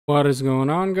What is going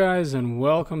on, guys, and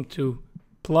welcome to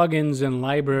plugins and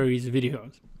libraries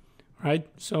videos. Right,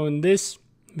 so in this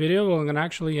video we're going to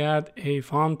actually add a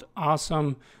font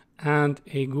Awsome and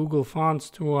a Google Fonts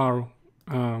to our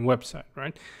website,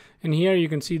 right? And here you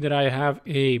can see that I have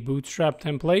a Bootstrap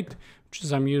template, which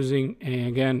is I'm using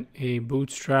again a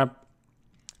Bootstrap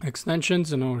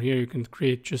extensions, and over here you can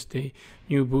create just a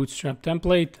new Bootstrap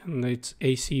template, and it's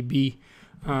ACB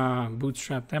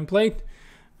Bootstrap template,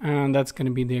 and that's going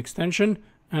to be the extension.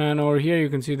 And over here you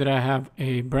can see that I have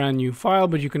a brand new file,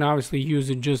 but you can obviously use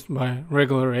it just by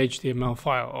regular HTML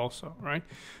file also, right?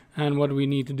 And what we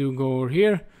need to do, go over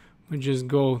here, we just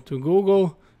go to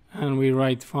Google and we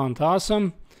write font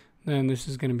Awsome. Then this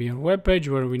is going to be our web page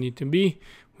where we need to be.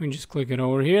 We just click it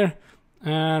over here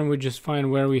and we just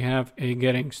find where we have a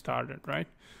getting started, right?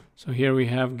 So here we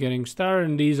have getting started,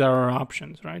 and these are our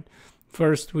options, right?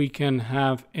 First, we can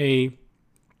have a,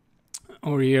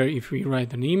 over here, if we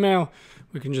write an email,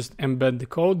 we can just embed the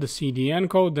code, the CDN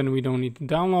code, then we don't need to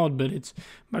download, but it's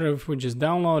better if we just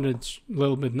download, it's a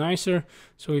little bit nicer.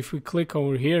 So if we click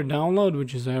over here, download,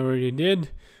 which is I already did,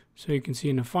 so you can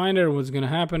see in the Finder, what's going to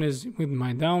happen is with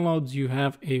my downloads, you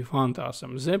have a font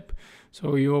Awsome zip.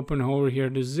 So you open over here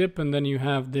the zip, and then you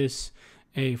have this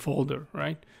a folder,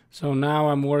 right? So now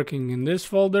I'm working in this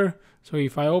folder. So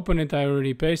if I open it, I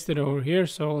already pasted it over here.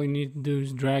 So all you need to do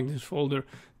is drag this folder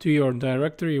to your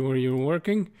directory where you're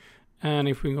working. And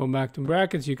if we go back to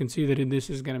brackets, you can see that this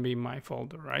is going to be my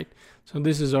folder, right? So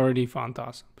this is already font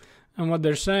Awsome. And what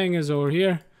they're saying is over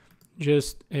here,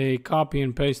 just a copy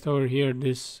and paste over here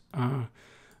this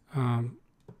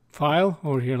file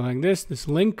over here like this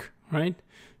link, right?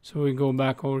 So we go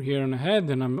back over here and ahead,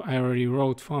 and I already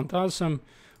wrote font Awsome.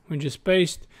 We just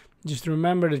paste. Just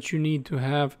remember that you need to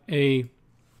have a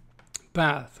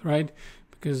path, right?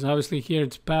 Because obviously here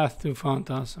it's path to font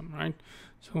Awsome, right?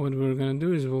 So what we're going to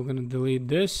do is we're going to delete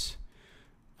this.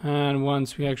 And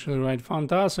once we actually write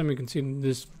font Awsome, you can see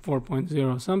this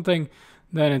 4.0 something.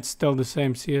 Then it's still the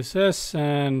same CSS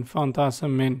and font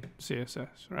Awsome in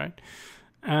CSS, right?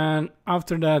 And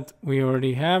after that, we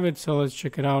already have it. So let's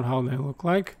check it out how they look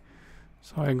like.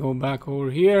 So I go back over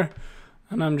here,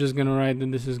 and I'm just going to write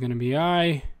that this is going to be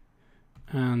I.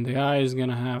 And the I is going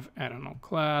to have, I don't know,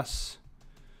 class.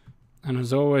 And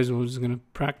as always, we're just going to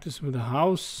practice with the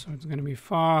house. So it's going to be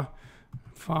far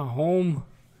home.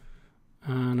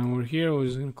 And over here, we're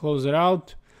just going to close it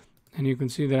out. And you can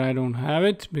see that I don't have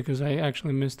it because I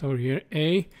actually missed over here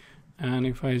A. And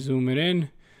if I zoom it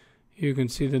in, you can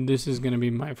see that this is going to be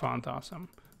my font Awsome,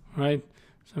 right?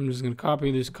 So I'm just going to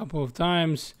copy this a couple of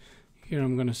times. Here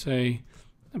I'm going to say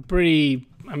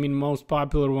most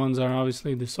popular ones are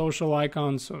obviously the social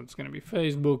icons. So it's going to be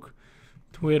Facebook,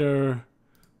 Twitter,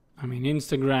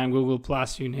 Instagram, Google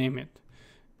Plus, you name it.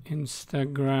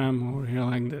 Instagram over here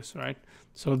like this, right?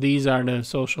 So these are the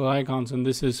social icons, and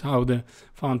this is how the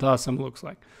font Awsome looks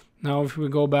like. Now, if we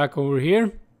go back over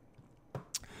here,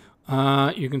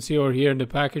 you can see over here the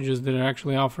packages that are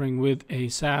actually offering with a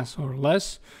SAS or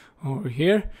less over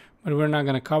here, but we're not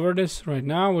going to cover this right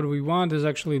now. What we want is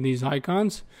actually these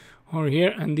icons over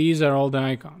here, and these are all the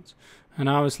icons. And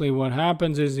obviously what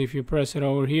happens is if you press it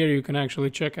over here, you can actually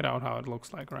check it out how it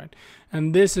looks like, right?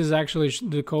 And this is actually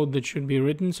the code that should be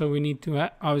written. So we need to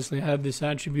obviously have this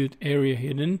attribute area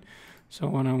hidden. So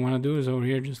what I want to do is over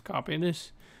here, just copy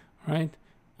this, right?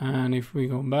 And if we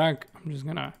go back, I'm just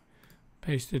going to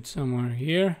paste it somewhere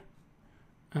here.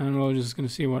 And we're just going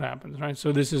to see what happens, right?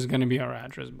 So this is going to be our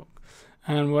address book.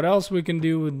 And what else we can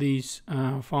do with these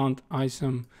font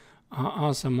Awsome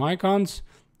icons?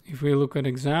 If we look at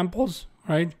examples,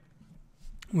 right,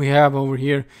 we have over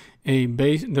here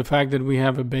the fact that we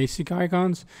have a basic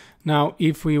icons. Now,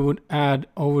 if we would add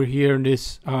over here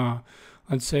this,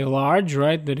 let's say large,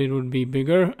 right, that it would be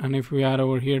bigger. And if we add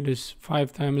over here this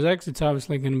 5 times X, it's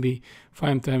obviously going to be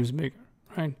 5 times bigger,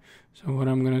 right? So what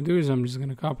I'm going to do is I'm just going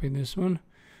to copy this one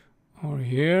over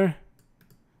here.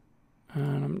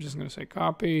 And I'm just going to say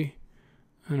copy.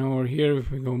 And over here,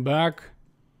 if we go back,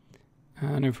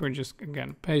 and if we just,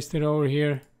 again, paste it over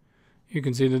here, you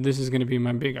can see that this is going to be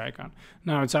my big icon.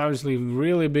 Now, it's obviously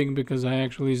really big because I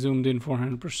actually zoomed in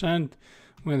 400%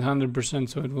 with 100%,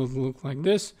 so it will look like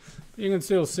this. But you can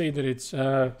still see that it's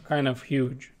kind of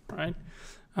huge, right?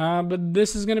 But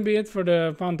this is going to be it for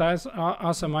the font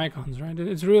Awsome icons, right?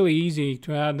 It's really easy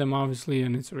to add them, obviously,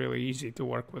 and it's really easy to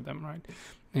work with them, right?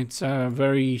 It's a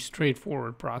very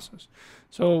straightforward process.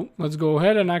 So let's go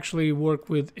ahead and actually work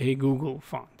with a Google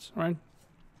Fonts, right?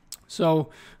 So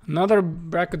another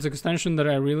brackets extension that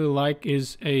I really like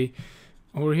is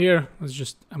over here.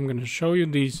 I'm going to show you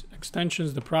these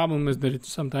extensions. The problem is that it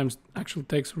sometimes actually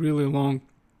takes really long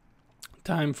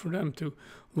time for them to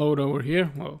load over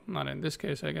here. Well, not in this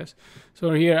case, I guess.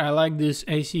 So here I like this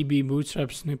ACB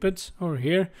Bootstrap snippets over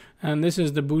here, and this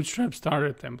is the Bootstrap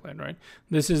starter template, right?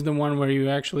 This is the one where you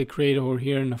actually create over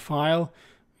here in a file.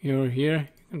 Over here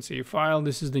you can see a file.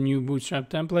 This is the new Bootstrap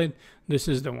template. This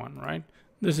is the one, right?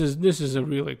 This is a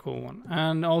really cool one.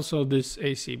 And also this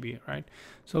ACB, right?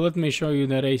 So let me show you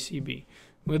that ACB.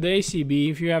 With the ACB,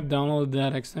 if you have downloaded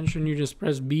that extension, you just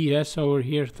press BS over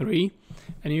here 3,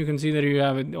 and you can see that you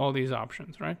have all these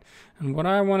options, right? And what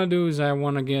I want to do is I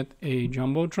want to get a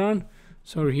Jumbotron.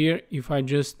 So here, if I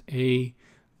just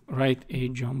write a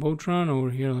Jumbotron over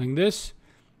here like this,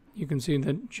 you can see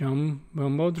that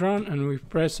Jumbotron, and we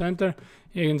press enter,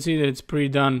 you can see that it's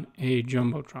pre-done a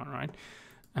Jumbotron, right?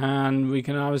 And we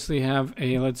can obviously have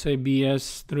a, let's say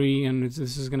BS3, and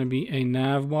this is going to be a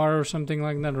nav bar or something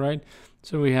like that, right?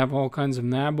 So we have all kinds of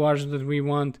nav bars that we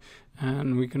want,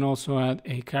 and we can also add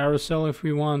a carousel if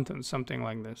we want, and something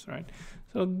like this, right?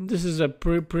 So this is a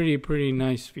pretty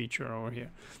nice feature over here.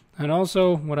 And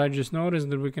also what I just noticed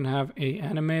that we can have a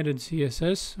animated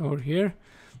CSS over here.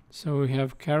 So we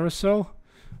have carousel,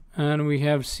 and we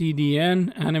have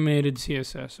CDN animated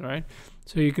CSS, right?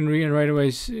 So you can right away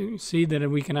see that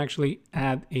we can actually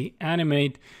add a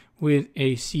animate with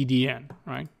a CDN,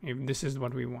 right? If this is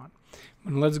what we want.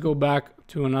 But let's go back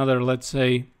to another, let's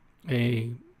say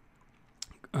a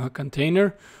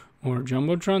container or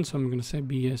Jumbotron. So I'm going to say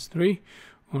BS3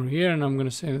 over here, and I'm going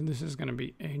to say that this is going to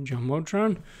be a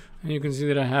Jumbotron, and you can see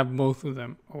that I have both of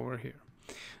them over here.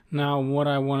 Now what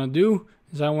I want to do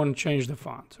is I want to change the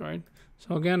fonts, right?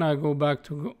 So again, I go back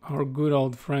to our good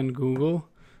old friend Google,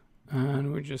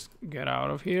 and we just get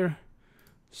out of here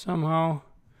somehow,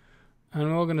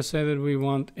 and we're going to say that we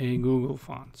want a Google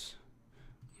Fonts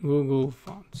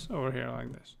over here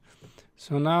like this.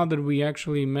 So now that we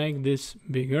actually make this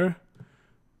bigger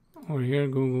over here,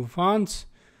 Google Fonts,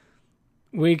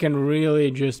 we can really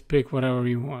just pick whatever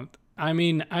you want. I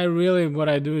mean, what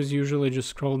I do is usually just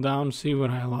scroll down, see what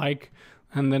I like,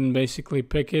 and then basically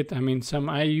pick it. I mean,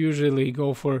 I usually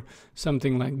go for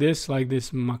something like this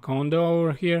Macondo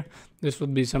over here. This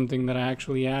would be something that I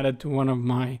actually added to one of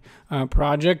my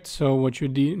projects. So what you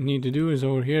need to do is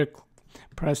over here,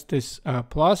 press this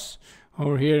plus.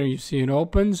 Over here, you see it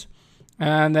opens,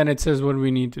 and then it says what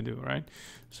we need to do, right?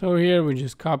 So here we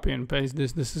just copy and paste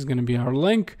this. This is going to be our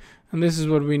link, and this is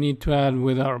what we need to add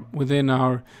within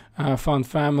our font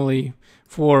family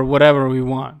for whatever we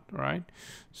want, right?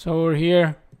 So over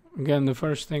here, again, the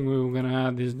first thing we were going to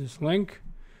add is this link.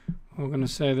 We're going to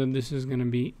say that this is going to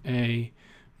be a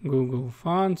Google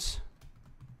Fonts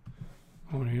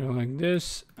over here like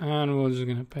this, and we're just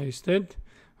going to paste it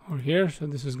over here. So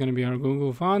this is going to be our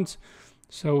Google Fonts.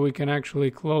 So we can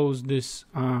actually close this.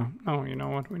 Oh, you know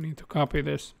what? We need to copy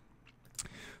this.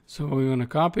 So we're going to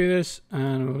copy this,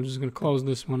 and we're just going to close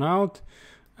this one out.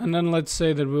 And then let's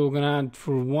say that we're going to add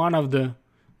for one of the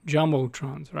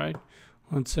Jumbotrons, right?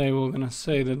 Let's say we're going to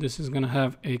say that this is going to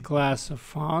have a class of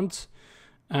fonts,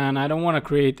 and I don't want to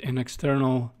create an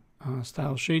external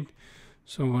style sheet.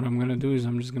 So what I'm going to do is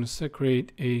I'm just going to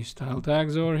create a style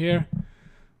tags over here,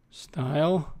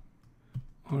 style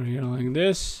over here like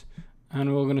this,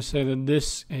 and we're going to say that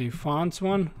this a fonts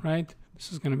one, right?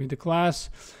 This is going to be the class.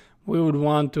 We would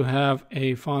want to have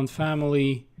a font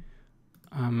family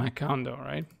Macondo,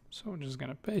 right? So we're just going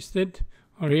to paste it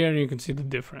over here, and you can see the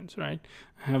difference, right?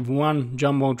 I have one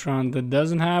Jumbotron that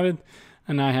doesn't have it,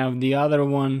 and I have the other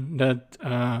one that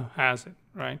has it,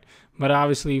 right? But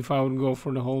obviously, if I would go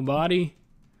for the whole body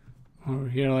over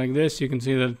here like this, you can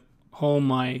see that all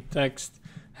my text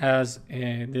has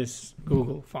this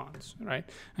Google Fonts, right?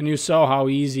 And you saw how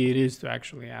easy it is to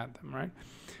actually add them, right?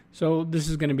 So this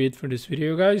is going to be it for this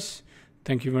video, guys.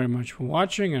 Thank you very much for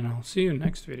watching, and I'll see you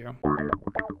next video.